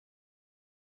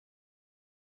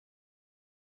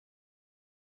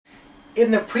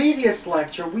In the previous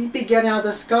lecture, we began our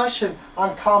discussion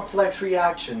on complex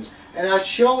reactions, and I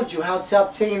showed you how to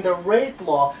obtain the rate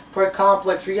law for a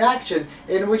complex reaction,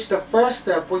 in which the first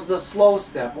step was the slow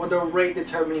step, or the rate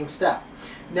determining step.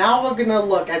 Now we're going to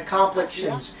look at complex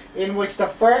reactions in which the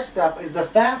first step is the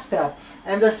fast step,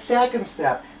 and the second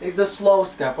step is the slow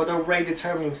step, or the rate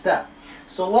determining step.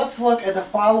 So let's look at the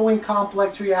following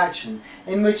complex reaction,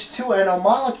 in which two NO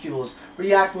molecules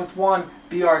react with one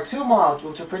Br2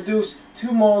 molecule to produce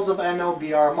 2 moles of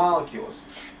NO-Br molecules.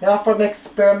 Now from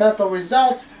experimental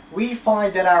results, we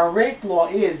find that our rate law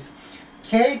is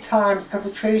K times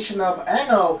concentration of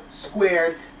NO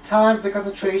squared times the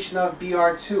concentration of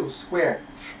Br2 squared.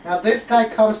 Now this guy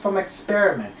comes from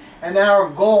experiment, and our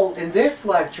goal in this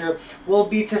lecture will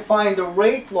be to find the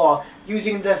rate law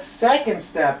using the second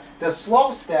step, the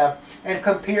slow step, and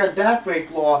compare that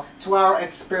rate law to our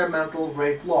experimental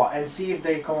rate law and see if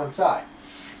they coincide.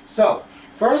 So,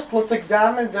 first let's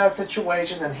examine the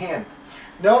situation at hand.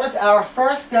 Notice our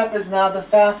first step is now the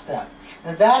fast step,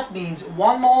 and that means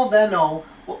 1 mole of NO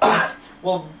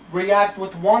will react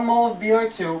with 1 mole of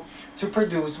Br2 to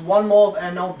produce 1 mole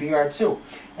of NO-Br2.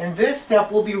 And this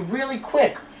step will be really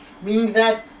quick, meaning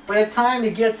that by the time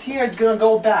it gets here, it's going to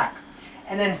go back.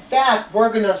 And in fact, we're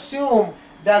going to assume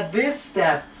that this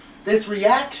step, this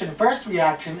reaction, first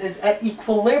reaction, is at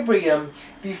equilibrium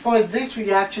before this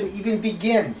reaction even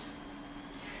begins.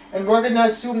 And we're going to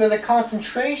assume that the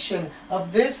concentration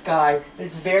of this guy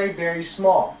is very, very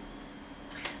small.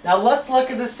 Now let's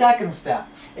look at the second step.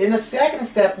 In the second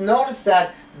step, notice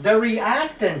that the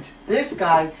reactant, this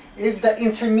guy, is the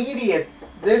intermediate,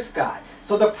 this guy.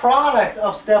 So the product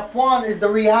of step 1 is the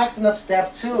reactant of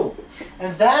step 2.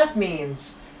 And that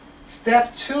means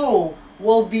step 2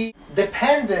 will be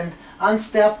dependent on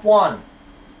step 1.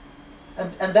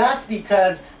 And that's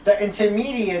because the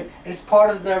intermediate is part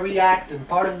of the reactant,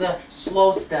 part of the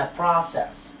slow step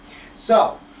process.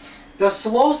 So the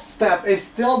slow step is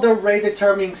still the rate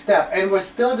determining step, and we're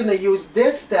still going to use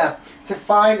this step to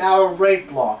find our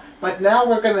rate law. But now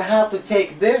we're going to have to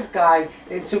take this guy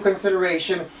into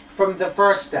consideration from the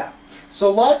first step.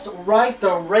 So let's write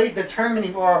the rate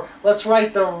determining, or let's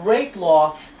write the rate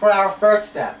law for our first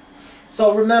step.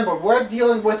 So remember, we're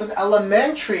dealing with an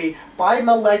elementary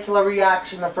bimolecular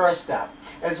reaction in the first step,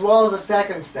 as well as the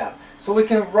second step. So we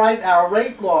can write our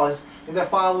rate laws in the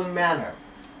following manner.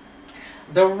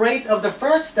 The rate of the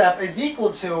first step is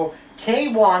equal to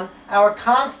K1, our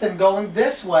constant going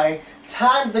this way,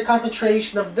 times the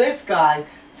concentration of this guy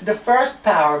to the first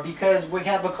power, because we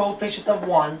have a coefficient of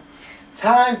 1,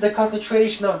 times the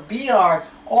concentration of Br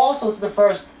also to the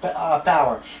first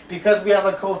power, because we have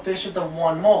a coefficient of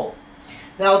 1 mole.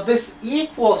 Now this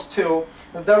equals to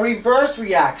the reverse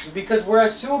reaction, because we're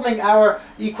assuming our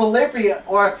equilibrium,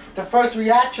 or the first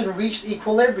reaction reached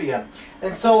equilibrium.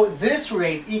 And so this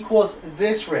rate equals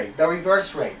this rate, the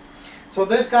reverse rate. So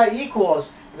this guy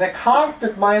equals the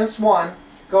constant minus 1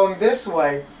 going this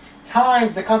way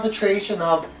times the concentration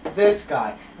of this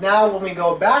guy. Now when we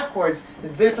go backwards,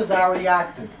 this is our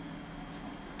reactant.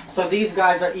 So these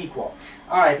guys are equal.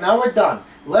 Alright, now we're done.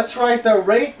 Let's write the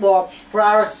rate law for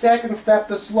our second step,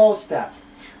 the slow step.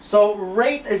 So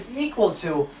rate is equal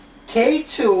to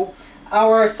K2,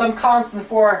 some constant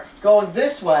for going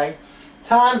this way,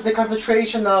 times the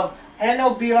concentration of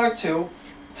NO-Br2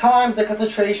 times the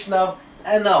concentration of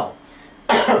NO.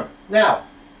 Now,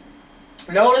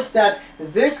 notice that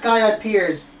this guy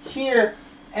appears here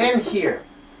and here.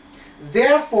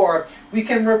 Therefore, we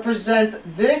can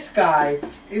represent this guy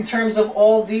in terms of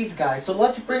all these guys. So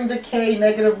let's bring the K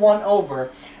 -1 over,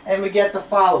 and we get the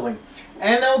following.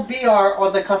 NO-Br,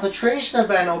 or the concentration of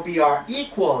NO-Br,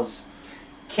 equals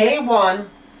K1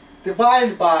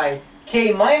 divided by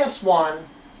K -1,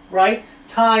 right,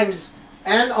 times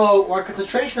NO, or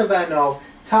concentration of NO,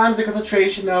 times the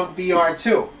concentration of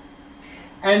Br2.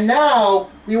 And now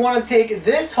we want to take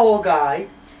this whole guy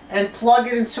and plug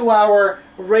it into our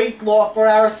rate law for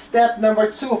our step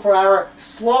number 2, for our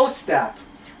slow step.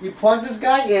 We plug this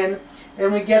guy in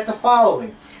and we get the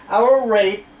following. Our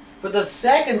rate for the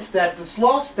second step, the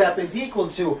slow step, is equal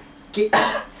to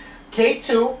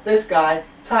K2, this guy,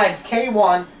 times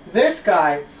K1, this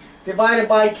guy, divided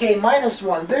by K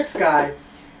 -1, this guy,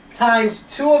 times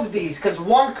 2 of these, because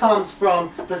 1 comes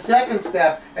from the second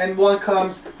step and 1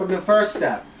 comes from the first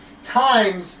step,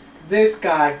 times this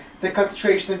guy, the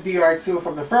concentration of Br2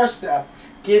 from the first step,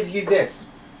 gives you this.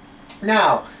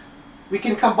 Now, we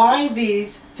can combine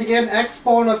these to get an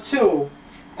exponent of 2,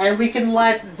 and we can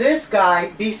let this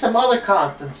guy be some other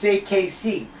constant, say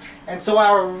Kc. And so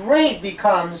our rate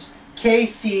becomes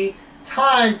Kc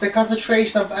times the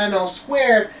concentration of NO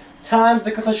squared times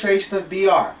the concentration of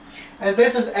Br. And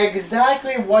this is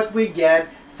exactly what we get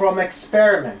from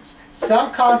experiments.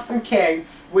 Some constant K,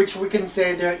 which we can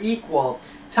say they're equal,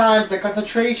 times the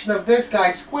concentration of this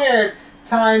guy squared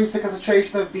times the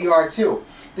concentration of Br2.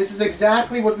 This is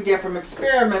exactly what we get from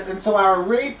experiment, and so our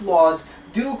rate laws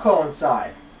do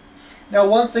coincide. Now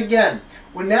once again,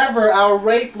 whenever our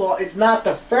rate law is not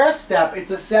the first step,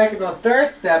 it's a second or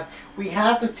third step, we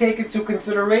have to take into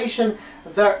consideration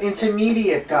the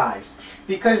intermediate guys,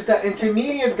 because the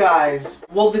intermediate guys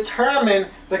will determine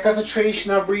the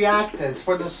concentration of reactants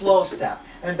for the slow step,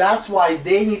 and that's why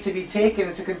they need to be taken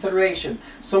into consideration.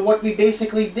 So what we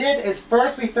basically did is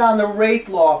first we found the rate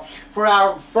law for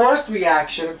our first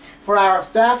reaction, for our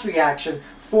fast reaction,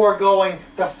 for going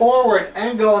the forward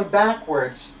and going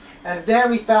backwards. And then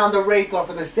we found the rate law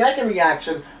for the second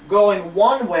reaction going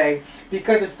one way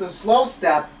because it's the slow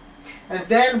step. And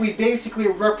then we basically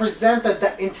represented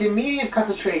the intermediate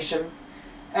concentration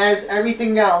as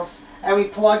everything else, and we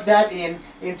plugged that in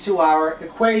into our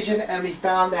equation, and we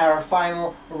found our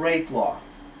final rate law.